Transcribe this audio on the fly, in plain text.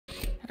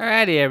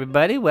Alrighty,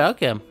 everybody,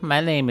 welcome. My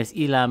name is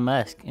Elon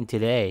Musk, and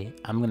today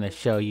I'm gonna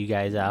show you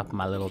guys off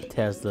my little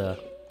Tesla.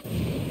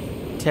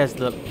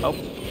 Oh,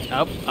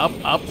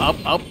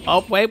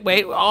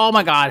 wait. Oh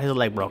my God, his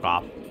leg broke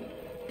off.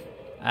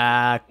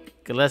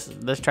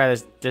 Let's try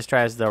this. Let's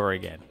try this over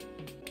again.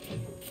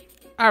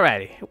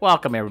 Alrighty,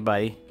 welcome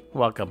everybody.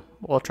 Welcome.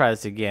 We'll try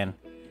this again.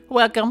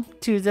 Welcome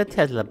to the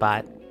Tesla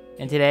bot,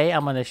 and today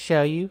I'm gonna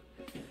show you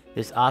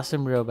this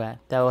awesome robot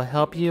that will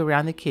help you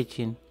around the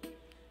kitchen.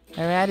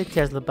 Alrighty,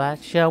 Tesla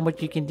bot, show them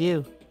what you can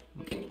do.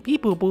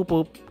 Beep boop boop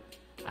boop.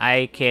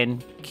 I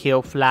can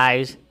kill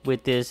flies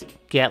with this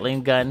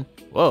Gatling gun.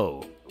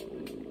 Whoa.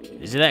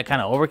 Isn't that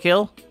kind of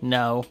overkill?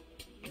 No.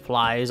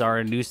 Flies are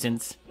a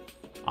nuisance.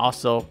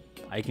 Also,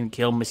 I can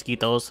kill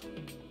mosquitoes.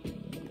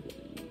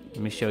 Let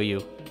me show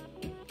you.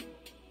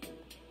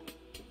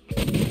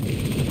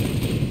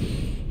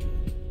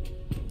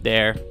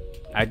 There.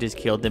 I just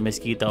killed the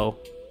mosquito.